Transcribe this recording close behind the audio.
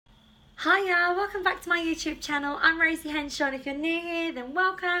Hiya, welcome back to my YouTube channel. I'm Rosie Henshaw, and if you're new here, then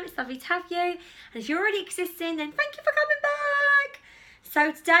welcome. It's lovely to have you. And if you're already existing, then thank you for coming back.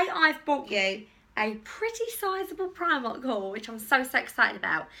 So today I've brought you a pretty sizable Primark haul, which I'm so excited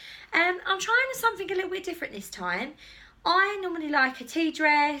about. I'm trying something a little bit different this time. I normally like a tea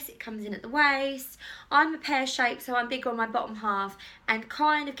dress, it comes in at the waist. I'm a pear shape, so I'm bigger on my bottom half and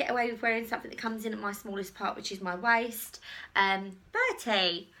kind of get away with wearing something that comes in at my smallest part, which is my waist.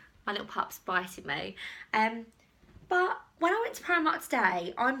 Bertie, my little pup's biting me. But when I went to Primark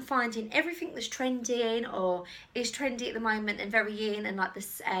today, I'm finding everything that's trending or is trendy at the moment and very in, and like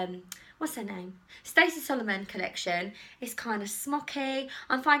this, what's her name? Stacey Solomon collection is kind of smocky.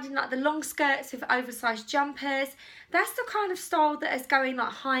 I'm finding like the long skirts with oversized jumpers. That's the kind of style that is going like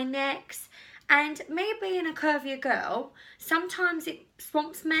high necks. And me being a curvier girl, sometimes it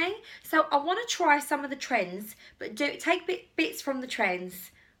swamps me. So I want to try some of the trends, but take bits from the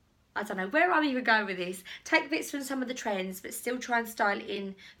trends. I don't know where I'm even going with this. Take bits from some of the trends, but still try and style it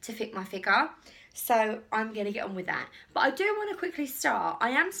in to fit my figure. So I'm going to get on with that. But I do want to quickly start.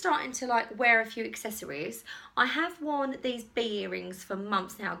 I am starting to like wear a few accessories. I have worn these bee earrings for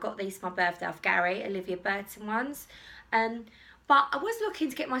months now. I got these for my birthday off Gary, Olivia Burton ones. But I was looking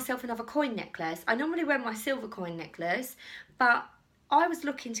to get myself another coin necklace. I normally wear my silver coin necklace, but I was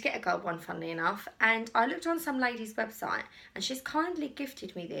looking to get a gold one, funnily enough, and I looked on some lady's website and she's kindly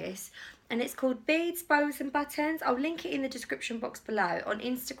gifted me this, and it's called Beads, Bows and Buttons. I'll link it in the description box below on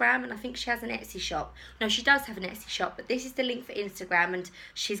Instagram, and I think she has an Etsy shop. No, she does have an Etsy shop, but this is the link for Instagram and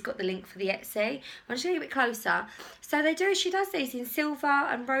she's got the link for the Etsy. I'm just going to get a bit closer. So she does these in silver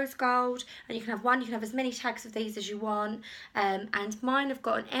and rose gold, and you can have one, you can have as many tags of these as you want, and mine have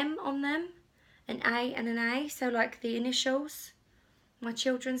got an M on them, an A and an A, so like the initials. My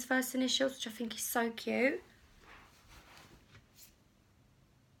children's first initials, which I think is so cute.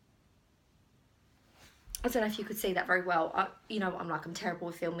 I don't know if you could see that very well. You know what I'm like, I'm terrible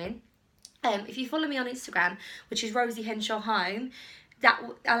with filming. If you follow me on Instagram, which is Rosie Henshaw Home,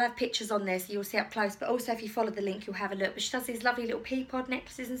 I'll have pictures on there so you'll see up close, but also if you follow the link you'll have a look. But she does these lovely little pea pod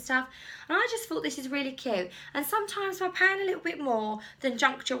necklaces and stuff, and I just thought this is really cute. And sometimes by paying a little bit more than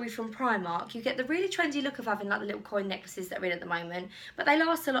junk jewellery from Primark, you get the really trendy look of having like the little coin necklaces that are in at the moment, but they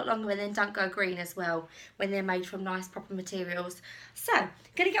last a lot longer and then don't go green as well when they're made from nice proper materials. So I'm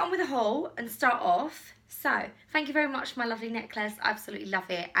going to get on with the haul and start off. So thank you very much for my lovely necklace. I absolutely love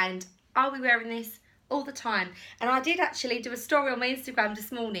it, and I'll be wearing this all the time. And I did actually do a story on my Instagram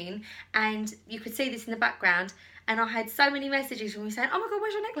this morning, and you could see this in the background, and I had so many messages from you saying, oh my god,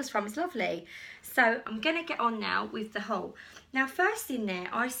 where's your necklace from? It's lovely. So I'm gonna get on now with the haul. Now first in there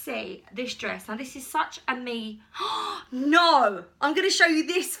I see this dress. Now this is such a me. No, I'm gonna show you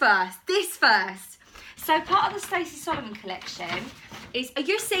this first. So part of the Stacey Solomon collection is, are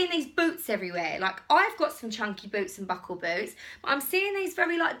you seeing these boots everywhere? Like, I've got some chunky boots and buckle boots, but I'm seeing these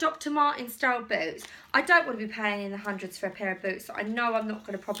very like Dr. Martin style boots. I don't want to be paying in the hundreds for a pair of boots that I know I'm not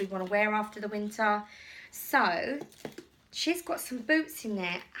going to probably want to wear after the winter. So she's got some boots in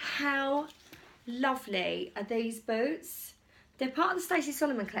there. How lovely are these boots? They're part of the Stacey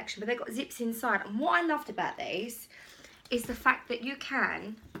Solomon collection, but they've got zips inside. And what I loved about these is the fact that you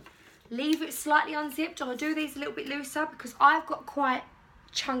can leave it slightly unzipped, or do these a little bit looser because I've got quite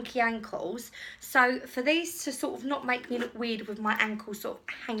chunky ankles. So for these to sort of not make me look weird with my ankles sort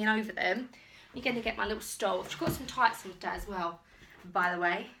of hanging over them, you're going to get my little stole. I've got some tights on today as well, by the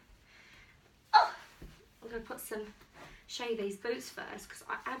way. Oh, I'm going to show you these boots first because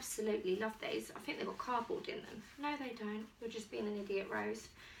I absolutely love these. I think they've got cardboard in them. No, they don't. You're just being an idiot, Rose.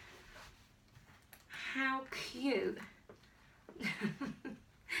 How cute.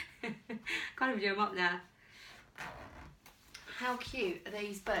 Can't even do them up now. How cute are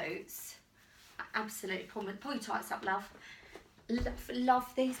these boots? I absolutely pull your tights up, love.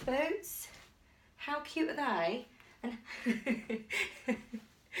 Love these boots. How cute are they? And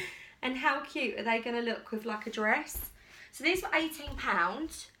and how cute are they going to look with like a dress? So these were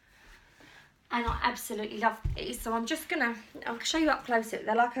 £18. And I absolutely love these, so I'll show you up close.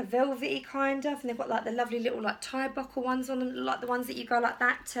 They're like a velvety kind of, and they've got like the lovely little like tie buckle ones on them, like the ones that you go like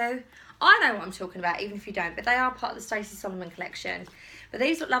that too. I know what I'm talking about, even if you don't, but they are part of the Stacey Solomon collection. But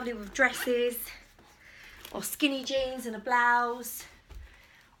these look lovely with dresses, or skinny jeans and a blouse,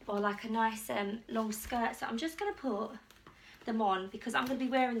 or like a nice long skirt. So I'm just going to put them on because I'm going to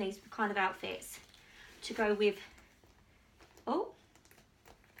be wearing these kind of outfits to go with,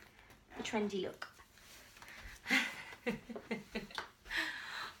 a trendy look.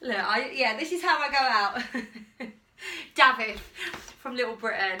 Look, this is how I go out. David from Little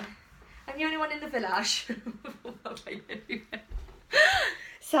Britain. I'm the only one in the village.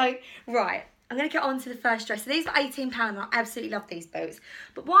 So, right, I'm going to get on to the first dress. So these were £18 and I absolutely love these boots.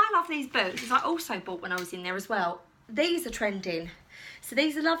 But why I love these boots is I also bought when I was in there as well. These are trending. So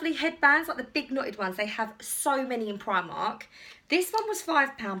these are lovely headbands, like the big knotted ones. They have so many in Primark. This one was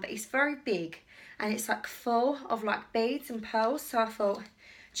 £5, but it's very big. And it's like full of like beads and pearls. So I thought,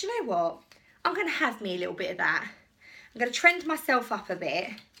 do you know what? I'm going to have me a little bit of that. I'm going to trend myself up a bit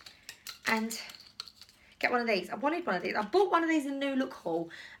and get one of these. I wanted one of these. I bought one of these in New Look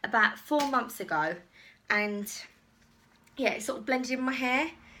haul about 4 months ago, and yeah, it sort of blended in my hair,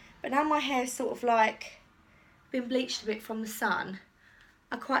 but now my hair's sort of like been bleached a bit from the sun.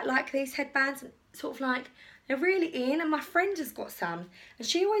 I quite like these headbands, sort of like they're really in, and my friend has got some and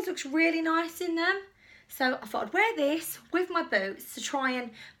she always looks really nice in them. So I thought I'd wear this with my boots to try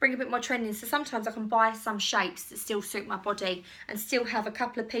and bring a bit more trend in. So sometimes I can buy some shapes that still suit my body and still have a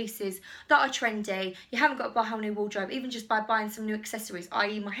couple of pieces that are trendy. You haven't got to buy a whole new wardrobe, even just by buying some new accessories,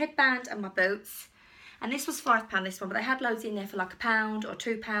 i.e. my headband and my boots. And this was £5, this one, but they had loads in there for like £1 or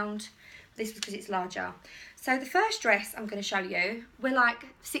 £2. This was because it's larger. So the first dress I'm going to show you, we're like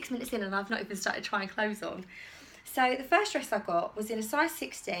 6 minutes in and I've not even started trying clothes on. So the first dress I got was in a size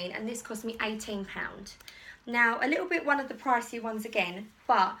 16 and this cost me £18. Now, a little bit one of the pricey ones again,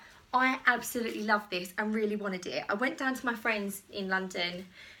 but I absolutely love this and really wanted it. I went down to my friend's in London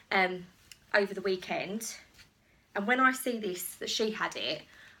over the weekend, and when I see this, that she had it,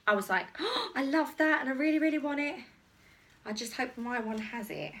 I was like, oh, I love that and I really, really want it. I just hope my one has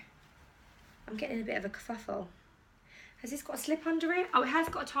it. I'm getting a bit of a kerfuffle. Has this got a slip under it? Oh, it has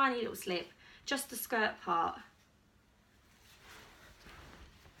got a tiny little slip, just the skirt part.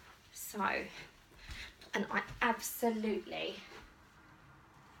 So, and I absolutely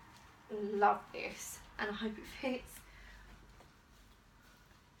love this, and I hope it fits.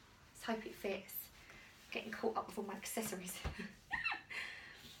 Let's hope it fits. Getting caught up with all my accessories.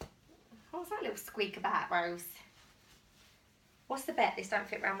 What was that little squeak about, Rose? What's the bet this don't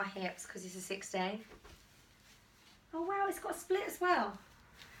fit around my hips because it's a 16? Oh wow, it's got a split as well.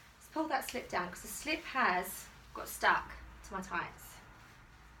 Let's pull that slip down because the slip has got stuck to my tights.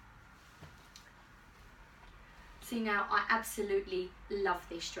 See, now I absolutely love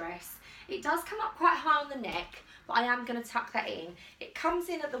this dress. It does come up quite high on the neck, but I am going to tuck that in. It comes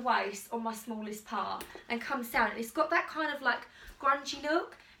in at the waist on my smallest part and comes down, and it's got that kind of like grungy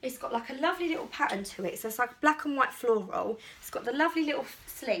look. It's got like a lovely little pattern to it, so it's like black and white floral. It's got the lovely little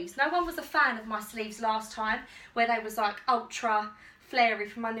sleeves. No one was a fan of my sleeves last time, where they was like ultra flary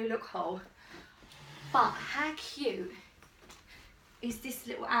from my New Look haul. But how cute is this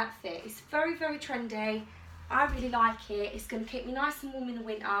little outfit? It's very, very trendy. I really like it. It's going to keep me nice and warm in the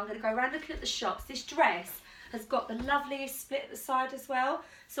winter. I'm going to go around looking at the shops. This dress has got the loveliest split at the side as well.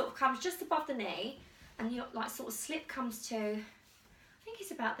 Sort of comes just above the knee, and your like sort of slip comes to, I think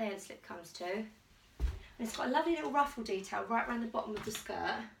it's about there the slip comes to. And it's got a lovely little ruffle detail right around the bottom of the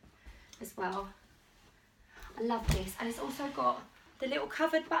skirt as well. I love this. And it's also got the little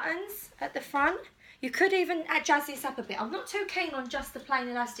covered buttons at the front. You could even jazz this up a bit. I'm not too keen on just the plain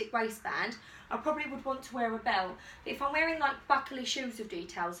elastic waistband. I probably would want to wear a belt. But if I'm wearing like buckly shoes with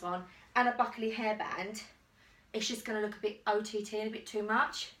details on and a buckly hairband, it's just going to look a bit OTT and a bit too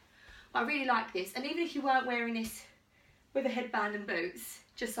much. But I really like this. And even if you weren't wearing this with a headband and boots,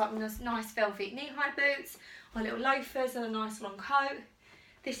 just like nice velvet knee-high boots or little loafers and a nice long coat,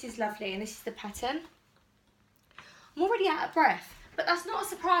 this is lovely. And this is the pattern. I'm already out of breath. But that's not a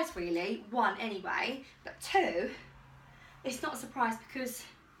surprise really, one anyway, but two, it's not a surprise because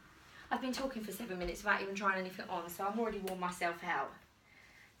I've been talking for 7 minutes without even trying anything on, so I'm already worn myself out.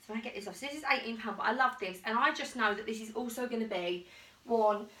 So I get this off. So this is £18, but I love this, and I just know that this is also going to be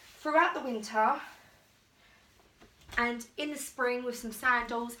worn throughout the winter and in the spring with some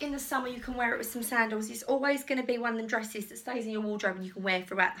sandals. In the summer you can wear it with some sandals. It's always going to be one of them dresses that stays in your wardrobe and you can wear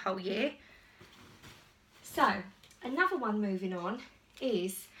throughout the whole year. So, another one moving on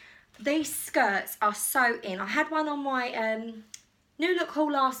is these skirts are so in. I had one on my New Look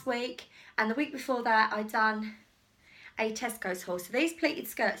haul last week, and the week before that I done a Tesco's haul. So these pleated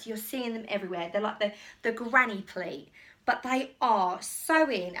skirts, you're seeing them everywhere. They're like the granny pleat, but they are so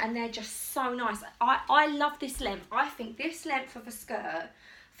in and they're just so nice. I love this length. I think this length of a skirt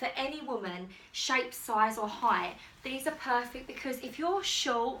for any woman, shape, size or height, these are perfect, because if you're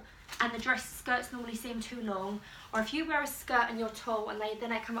short and the dress skirts normally seem too long, or if you wear a skirt and you're tall and then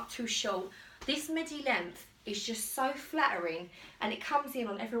they come up too short, this midi length is just so flattering, and it comes in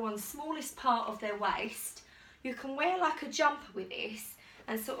on everyone's smallest part of their waist. You can wear like a jumper with this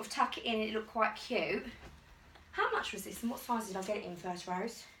and sort of tuck it in and it look quite cute. How much was this and what size did I get it in first,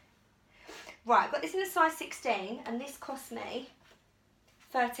 Rose? Right, I got this in a size 16 and this cost me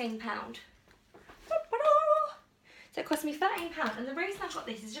 £13. So it cost me £13, and the reason I got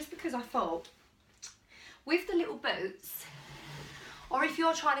this is just because I thought, with the little boots, or if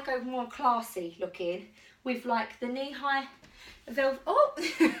you're trying to go more classy looking, with like the knee-high velvet,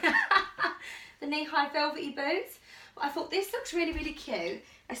 the knee-high velvety boots, but I thought this looks really, really cute,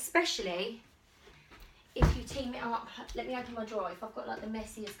 especially if you team it up. Let me open my drawer. If I've got like the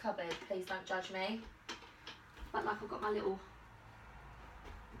messiest cupboard, please don't judge me. But like I've got my little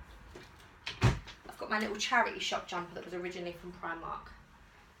charity shop jumper that was originally from Primark.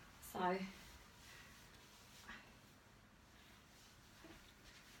 So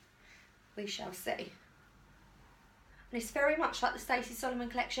we shall see. And it's very much like the Stacey Solomon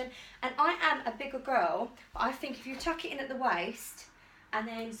collection. And I am a bigger girl, but I think if you tuck it in at the waist and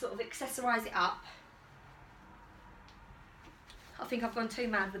then sort of accessorise it up, I think I've gone too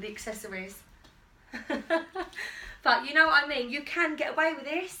mad with the accessories. But you know what I mean, you can get away with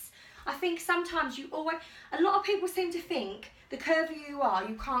this. I think sometimes a lot of people seem to think the curvier you are,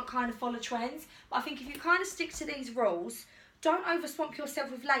 you can't kind of follow trends. But I think if you kind of stick to these rules, don't over swamp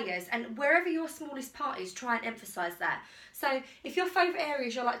yourself with layers, and wherever your smallest part is, try and emphasise that. So if your favourite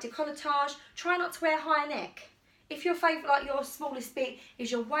areas are like décolletage, try not to wear high neck. If your favourite, like your smallest bit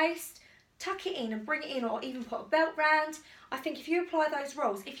is your waist, tuck it in and bring it in, or even put a belt round. I think if you apply those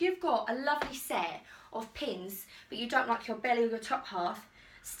rules, if you've got a lovely set of pins, but you don't like your belly or your top half,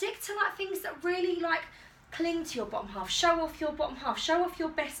 stick to like things that really like cling to your bottom half. Show off your bottom half, show off your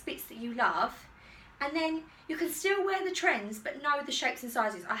best bits that you love, and then you can still wear the trends but know the shapes and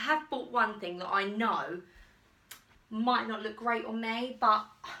sizes. I have bought one thing that I know might not look great on me, but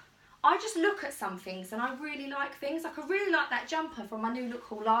I just look at some things and I really like things. Like I really like that jumper from my new look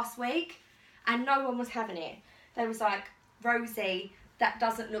haul last week, and no one was having it. They was like, Rosie, that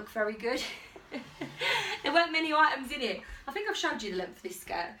doesn't look very good. There weren't many items in it. I think I've showed you the length of this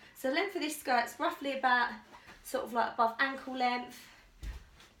skirt. So the length of this skirt's roughly about sort of like above ankle length.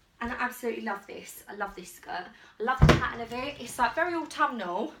 And I absolutely love this. I love this skirt. I love the pattern of it. It's like very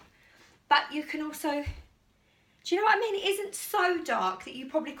autumnal, but you can also, do you know what I mean? It isn't so dark that you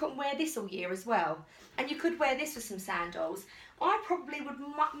probably couldn't wear this all year as well. And you could wear this with some sandals. I probably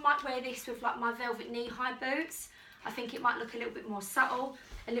might wear this with like my velvet knee-high boots. I think it might look a little bit more subtle,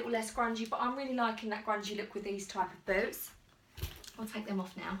 a little less grungy, but I'm really liking that grungy look with these type of boots. I'll take them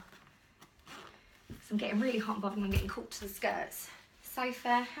off now. So I'm getting really hot and bothered and getting caught to the skirts. So for,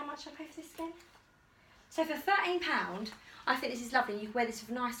 how much did I pay for this again? So for £13, I think this is lovely. You can wear this with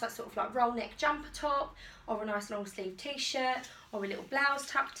a nice like, sort of like roll neck jumper top, or a nice long sleeve t-shirt, or a little blouse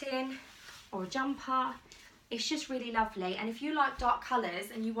tucked in, or a jumper. It's just really lovely. And if you like dark colours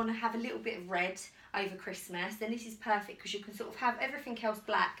and you want to have a little bit of red over Christmas, then this is perfect, because you can sort of have everything else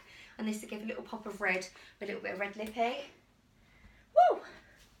black and this to give a little pop of red with a little bit of red lippy. Woo!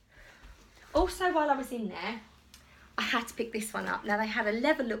 Also, while I was in there, I had to pick this one up. Now they had a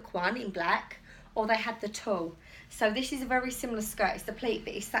leather look one in black, or they had the tulle. So this is a very similar skirt. It's the pleat,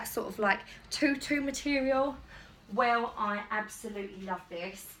 but it's that sort of like tutu material. Well, I absolutely love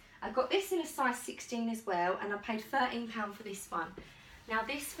this. I got this in a size 16 as well, and I paid £13 for this one. Now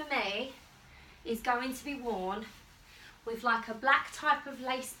this for me is going to be worn with like a black type of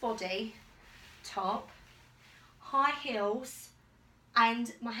lace body top, high heels,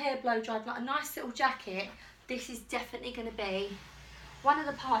 and my hair blow dried, like a nice little jacket. This is definitely going to be one of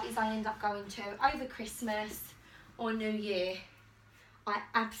the parties I end up going to over Christmas or New Year. I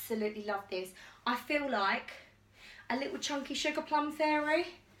absolutely love this. I feel like a little chunky sugar plum fairy,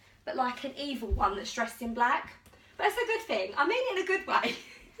 but like an evil one that's dressed in black. But it's a good thing. I mean it in a good way.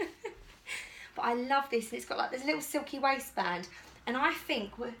 But I love this, and it's got like this little silky waistband. And I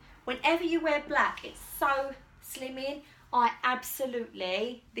think whenever you wear black, it's so slimming. I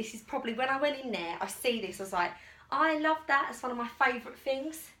absolutely, this is probably, when I went in there, I see this, I was like, I love that. It's one of my favourite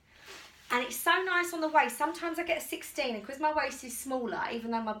things. And it's so nice on the waist. Sometimes I get a 16, and because my waist is smaller, even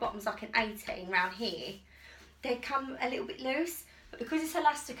though my bottom's like an 18 round here, they come a little bit loose. But because it's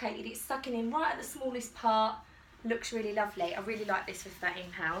elasticated, it's sucking in right at the smallest part. Looks really lovely. I really like this for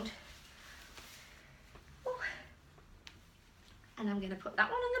 £13. Ooh. And I'm going to put that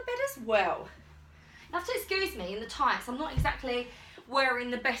one on the bed as well. You have to excuse me in the tights. I'm not exactly wearing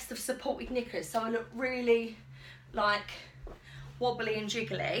the best of supported knickers, so I look really like wobbly and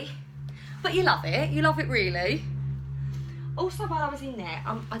jiggly. But you love it. You love it really. Also, while I was in there,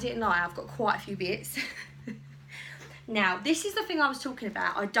 I didn't lie, I've got quite a few bits. Now, this is the thing I was talking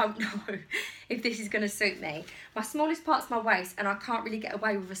about. I don't know if this is going to suit me. My smallest part's my waist, and I can't really get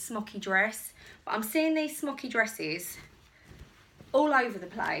away with a smocky dress. But I'm seeing these smocky dresses all over the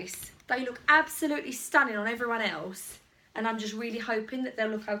place. They look absolutely stunning on everyone else, and I'm just really hoping that they'll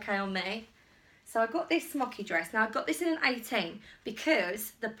look okay on me. So I got this smocky dress. Now I got this in an 18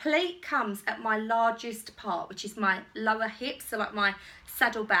 because the pleat comes at my largest part, which is my lower hip, so like my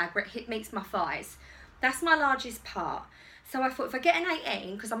saddle bag where it hip meets my thighs. That's my largest part. So I thought if I get an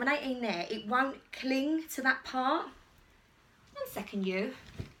 18, because I'm an 18 there, it won't cling to that part. 1 second, you.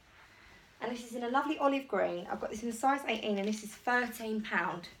 And this is in a lovely olive green. I've got this in a size 18 and this is £13.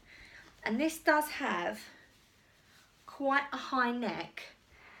 And this does have quite a high neck.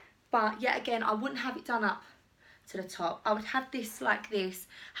 But yet again, I wouldn't have it done up to the top. I would have this like this,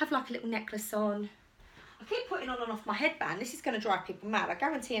 have like a little necklace on. I keep putting on and off my headband. This is going to drive people mad. I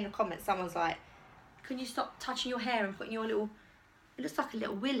guarantee in the comments someone's like, can you stop touching your hair and putting your little, it looks like a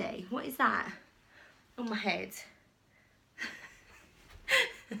little willy. What is that? On my head.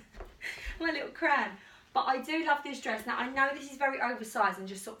 My little crown. But I do love this dress. Now I know this is very oversized and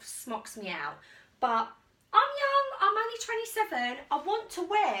just sort of smocks me out. But I'm young, I'm only 27. I want to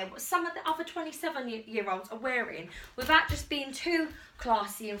wear what some of the other 27-year-olds are wearing without just being too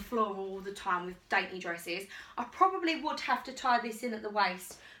classy and floral all the time with dainty dresses. I probably would have to tie this in at the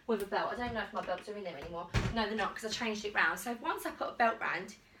waist with a belt. I don't know if my belts are in there anymore. No, they're not, because I changed it round. So once I put a belt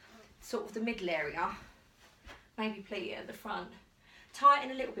round, sort of the middle area, maybe pleat it at the front, tie it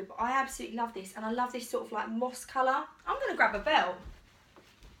in a little bit, but I absolutely love this, and I love this sort of like moss colour. I'm going to grab a belt.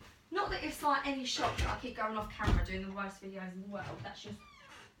 Not that it's like any shop that I keep going off camera doing the worst videos in the world. That's just...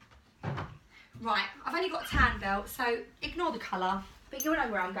 Right, I've only got a tan belt, so ignore the colour. But you'll know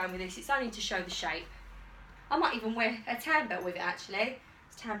where I'm going with this. It's only to show the shape. I might even wear a tan belt with it, actually.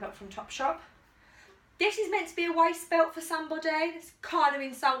 It's a tan belt from Topshop. This is meant to be a waist belt for somebody. It's kind of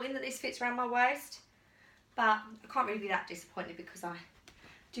insulting that this fits around my waist. But I can't really be that disappointed because I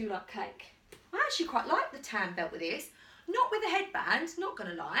do like cake. I actually quite like the tan belt with this. Not with a headband, not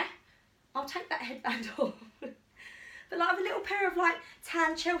going to lie. I'll take that headband off. But like with a little pair of like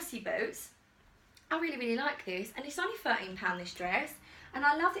tan Chelsea boots, I really, really like this. And it's only £13 this dress. And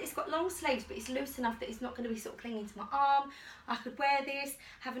I love that it's got long sleeves, but it's loose enough that it's not going to be sort of clinging to my arm. I could wear this,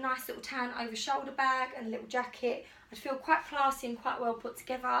 have a nice little tan over shoulder bag and a little jacket. I'd feel quite classy and quite well put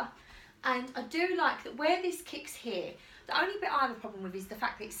together. And I do like that where this kicks here, the only bit I have a problem with is the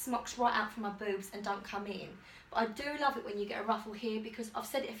fact that it smocks right out from my boobs and don't come in. But I do love it when you get a ruffle here, because I've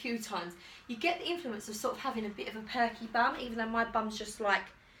said it a few times, you get the influence of sort of having a bit of a perky bum, even though my bum's just like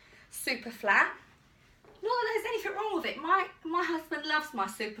super flat. Not that there's anything wrong with it. My husband loves my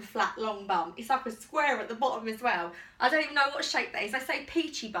super flat long bum. It's like a square at the bottom as well. I don't even know what shape that is. They say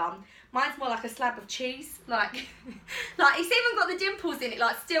peachy bum. Mine's more like a slab of cheese. Like it's even got the dimples in it,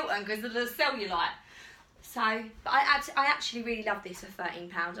 like Stilton, because of the cellulite. So, but I actually really love this for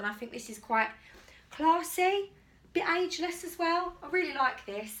 £13, and I think this is quite classy, bit ageless as well. I really like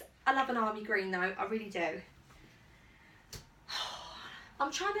this. I love an army green though, I really do.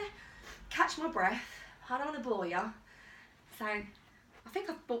 I'm trying to catch my breath. I don't want to bore you. So, I think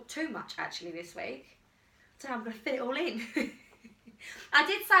I've bought too much actually this week. So I'm going to fit it all in. I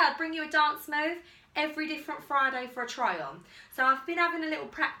did say I'd bring you a dance move every different Friday for a try on. So I've been having a little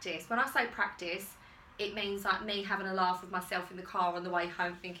practice. When I say practice, it means like me having a laugh with myself in the car on the way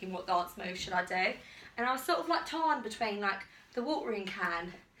home thinking what dance move should I do. And I was sort of like torn between like the watering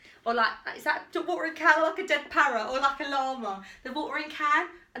can, or like, is that the watering can or like a dead parrot or like a llama? The watering can,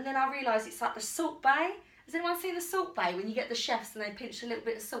 and then I realised it's like the salt bay. Has anyone seen the salt bay when you get the chefs and they pinch a little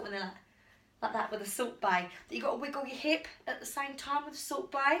bit of salt and they're like that with a salt bay? That you got to wiggle your hip at the same time with the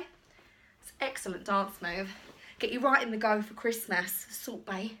salt bay. It's an excellent dance move. Get you right in the go for Christmas. Salt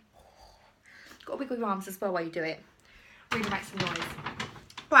bay. Got to wiggle your arms as well while you do it. Really make some noise.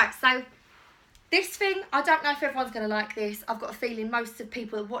 Right, so this thing, I don't know if everyone's going to like this. I've got a feeling most of the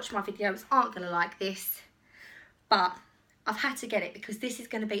people that watch my videos aren't going to like this. But I've had to get it because this is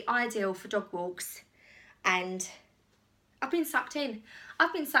going to be ideal for dog walks. And I've been sucked in.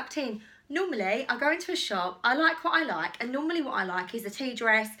 I've been sucked in. Normally, I go into a shop, I like what I like, and normally what I like is a tea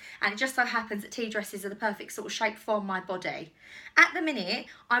dress, and it just so happens that tea dresses are the perfect sort of shape for my body. At the minute,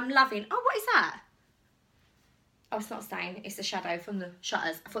 I'm loving... Oh, what is that? Oh, it's not a stain. It's a shadow from the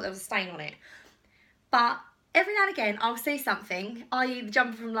shutters. I thought there was a stain on it. But every now and again, I'll see something, i.e. the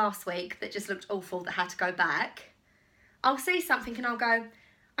jumper from last week that just looked awful that had to go back. I'll see something and I'll go,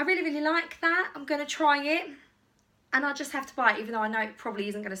 I really, really like that. I'm going to try it. And I'll just have to buy it, even though I know it probably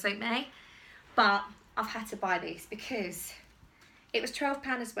isn't going to suit me. But I've had to buy this because it was £12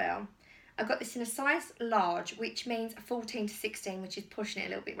 as well. I got this in a size large, which means 14 to 16, which is pushing it a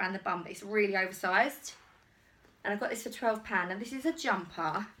little bit around the bum, but it's really oversized. And I got this for £12. Now this is a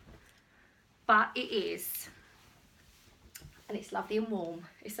jumper, but it is, and it's lovely and warm.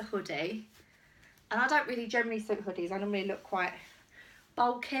 It's a hoodie, And I don't really generally suit hoodies. I normally look quite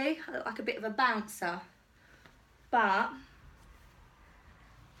bulky. I look like a bit of a bouncer. But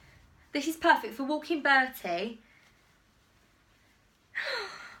this is perfect for walking Bertie.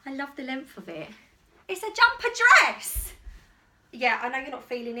 I love the length of it. It's a jumper dress. Yeah, I know you're not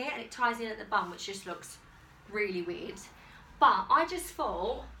feeling it, and it ties in at the bum, which just looks really weird. But I just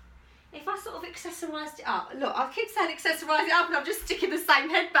thought, if I sort of accessorised it up, look, I keep saying accessorise it up, and I'm just sticking the same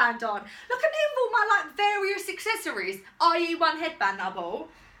headband on. Look at me with all my like various accessories, i.e. one headband I bought.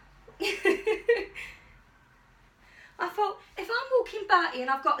 I thought, if I'm walking Bertie and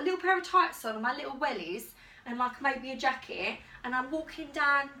I've got a little pair of tights on and my little wellies and like maybe a jacket, and I'm walking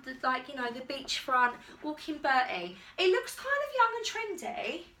down the, like, you know, the beachfront, walking Bertie, it looks kind of young and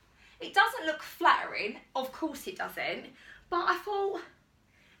trendy. It doesn't look flattering, of course it doesn't, but I thought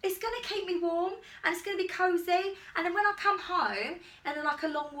it's going to keep me warm and it's going to be cosy. And then when I come home and then like a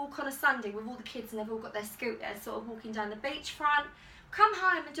long walk on a Sunday with all the kids and they've all got their scooters sort of walking down the beachfront, come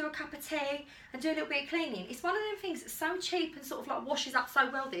home and do a cup of tea and do a little bit of cleaning. It's one of them things that's so cheap and sort of like washes up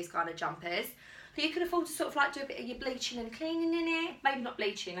so well, these kind of jumpers, that you can afford to sort of like do a bit of your bleaching and cleaning in it. Maybe not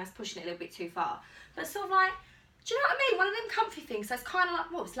bleaching, that's pushing it a little bit too far. But sort of like, do you know what I mean? One of them comfy things. So it's kind of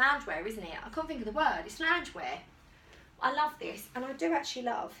like, well, it's loungewear, isn't it? I can't think of the word. It's loungewear. I love this, and I do actually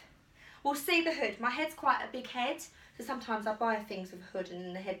love. We'll see the hood. My head's quite a big head, so sometimes I buy things with a hood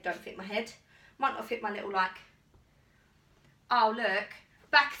and the head don't fit my head. Might not fit my little like, oh look,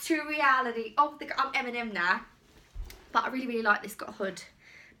 back to reality. Oh, I'm Eminem now. But I really, really like this, got a hood.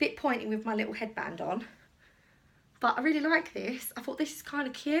 Bit pointy with my little headband on. But I really like this. I thought this is kind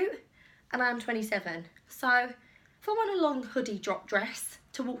of cute, and I am 27. So if I want a long hoodie drop dress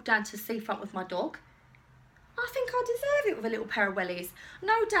to walk down to the seafront with my dog, I think I deserve it with a little pair of wellies.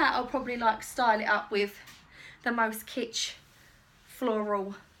 No doubt I'll probably like style it up with the most kitsch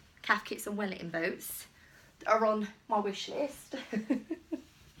floral calf kits and Wellington boots that are on my wish list.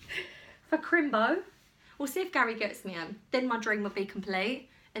 For Crimbo. We'll see if Gary gets me in. Then my dream will be complete.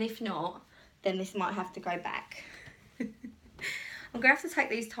 And if not, then this might have to go back. I'm going to have to take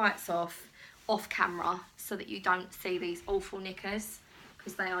these tights off camera so that you don't see these awful knickers,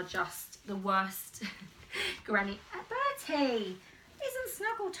 because they are just the worst. Granny, Bertie, isn't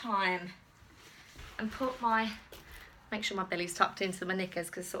snuggle time. And make sure my belly's tucked into my knickers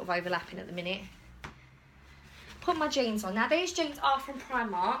because it's sort of overlapping at the minute. Put my jeans on. Now these jeans are from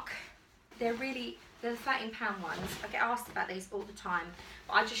Primark. They're the £13 ones. I get asked about these all the time,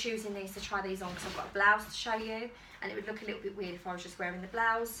 but I'm just using these to try these on because I've got a blouse to show you, and it would look a little bit weird if I was just wearing the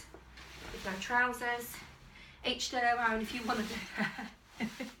blouse with no trousers. Each to their own if you want to do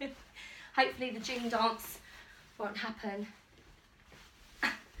that. Hopefully the jean dance won't happen.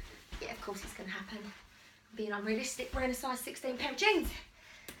 Yeah, of course it's going to happen. I'm being unrealistic, wearing a size 16 pair of jeans.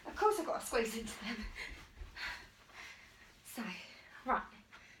 Of course I've got to squeeze into them. So, right.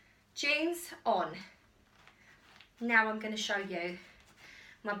 Jeans on. Now I'm going to show you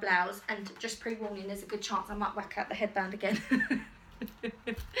my blouse, and just pre-warning, there's a good chance I might whack out the headband again.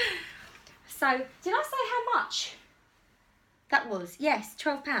 So, did I say how much that was? Yes,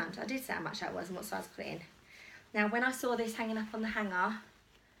 £12. I did say how much that was and what size I put it in. Now, when I saw this hanging up on the hanger,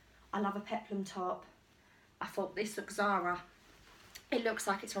 I love a peplum top. I thought this looks Zara. It looks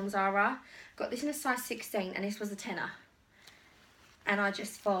like it's from Zara. Got this in a size 16 and this was a tenner. And I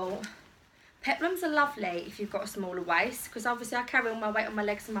just thought, peplums are lovely if you've got a smaller waist, because obviously I carry all my weight on my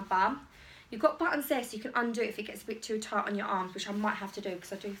legs and my bum. You've got buttons there so you can undo it if it gets a bit too tight on your arms, which I might have to do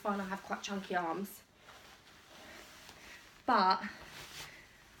because I do find I have quite chunky arms. But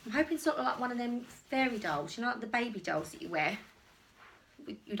I'm hoping it's not like one of them fairy dolls, you know, like the baby dolls that you wear.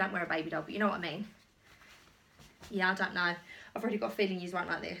 You don't wear a baby doll, but you know what I mean. Yeah, I don't know. I've already got a feeling you won't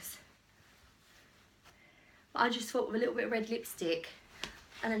like this. But I just thought with a little bit of red lipstick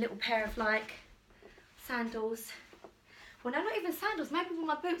and a little pair of like sandals. Well, no, not even sandals. Maybe with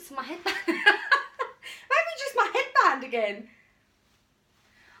my boots and my headband. Maybe just my headband again.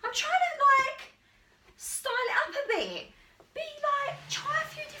 I'm trying to like style it up a bit. Be like, try a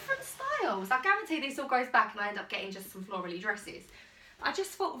few different styles. I guarantee this all goes back and I end up getting just some florally dresses. I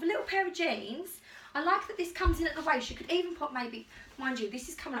just thought with a little pair of jeans, I like that this comes in at the waist. You could even put maybe, mind you, this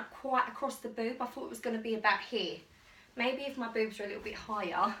is coming up quite across the boob. I thought it was going to be about here. Maybe if my boobs are a little bit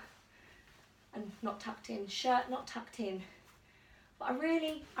higher and not tucked in, shirt not tucked in. But I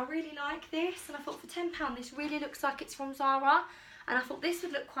really like this, and I thought for £10 this really looks like it's from Zara, and I thought this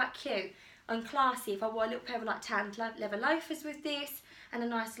would look quite cute and classy if I wore a little pair of like tanned leather loafers with this and a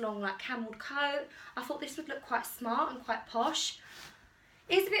nice long like camelled coat. I thought this would look quite smart and quite posh.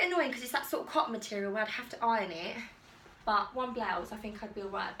 It's a bit annoying because it's that sort of cotton material where I'd have to iron it, but one blouse I think I'd be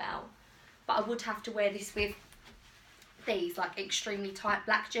alright about. but I would have to wear this with these like extremely tight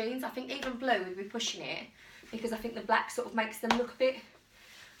black jeans. I think even blue would be pushing it, because I think the black sort of makes them look a bit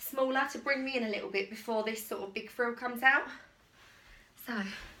smaller to bring me in a little bit before this sort of big frill comes out. So,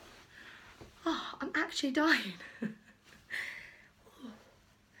 oh, I'm actually dying.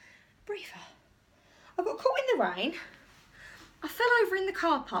 Breather. I got caught in the rain. I fell over in the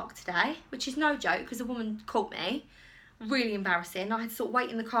car park today, which is no joke because a woman caught me. Really embarrassing. I had to sort of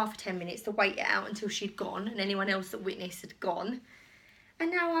wait in the car for 10 minutes to wait it out until she'd gone and anyone else that witnessed had gone. And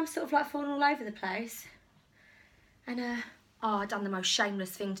now I'm sort of like falling all over the place. And oh, I done the most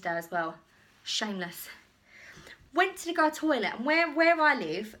shameless thing today as well. Shameless. Went to the go toilet, and where I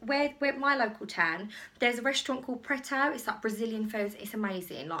live, where my local town, there's a restaurant called Preto. It's like Brazilian food. It's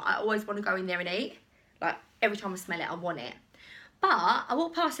amazing. Like, I always want to go in there and eat. Like, every time I smell it, I want it. But I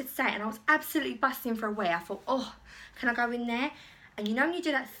walked past it today and I was absolutely busting for a wee. I thought, oh, can I go in there? And you know when you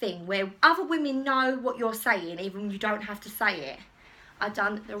do that thing where other women know what you're saying, even when you don't have to say it. I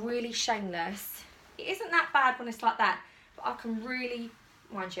done the really shameless. It isn't that bad when it's like that, but I can really,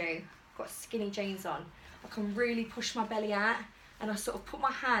 mind you, I've got skinny jeans on. I can really push my belly out, and I sort of put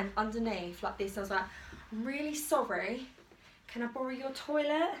my hand underneath like this. I was like, I'm really sorry. Can I borrow your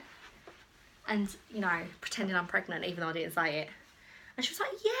toilet? And, you know, pretending I'm pregnant even though I didn't say it. And she was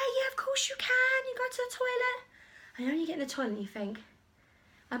like, yeah, of course you can. You go to the toilet. And then you get in the toilet and you think,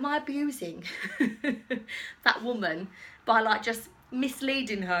 am I abusing that woman by like just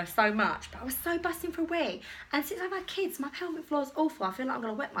misleading her so much? But I was so busting for a wee. And since I've had kids, my pelvic floor is awful. I feel like I'm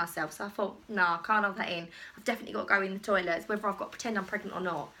going to wet myself. So I thought, no, I can't have that in. I've definitely got to go in the toilets, whether I've got to pretend I'm pregnant or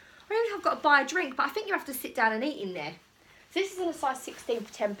not. Or even if I've got to buy a drink, but I think you have to sit down and eat in there. So this is in a size 16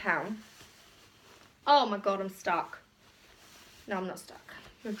 for £10. Oh my God, I'm stuck. No, I'm not stuck.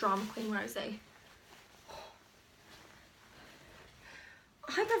 You're a drama queen, Rosie.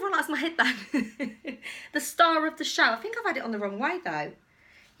 I hope everyone likes my headband. The star of the show. I think I've had it on the wrong way though.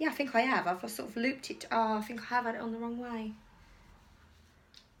 Yeah, I think I have. I've sort of looped it. Oh, I think I have had it on the wrong way.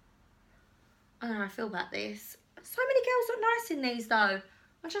 I don't know how I feel about this. So many girls look nice in these though.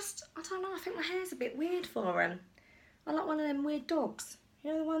 I don't know. I think my hair's a bit weird for them. I like one of them weird dogs.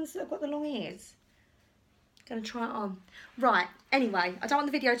 You know, the ones that have got the long ears. Gonna try it on. Right, anyway, I don't want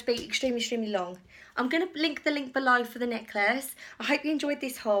the video to be extremely long. I'm gonna link the link below for the necklace. I hope you enjoyed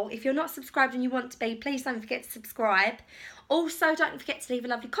this haul. If you're not subscribed and you want to be, please don't forget to subscribe. Also, don't forget to leave a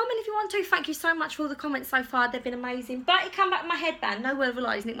lovely comment if you want to. Thank you so much for all the comments so far. They've been amazing. Bertie, come back with my headband. No word of a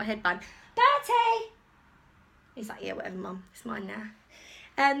lie, he's nicked my headband. Bertie! He's like, yeah, whatever, Mum. It's mine now.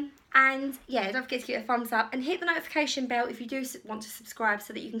 And yeah, don't forget to give it a thumbs up and hit the notification bell if you do want to subscribe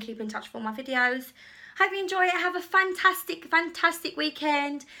so that you can keep in touch with all my videos. Hope you enjoy it. Have a fantastic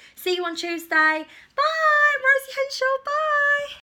weekend. See you on Tuesday. Bye. Rosie Henshaw. Bye.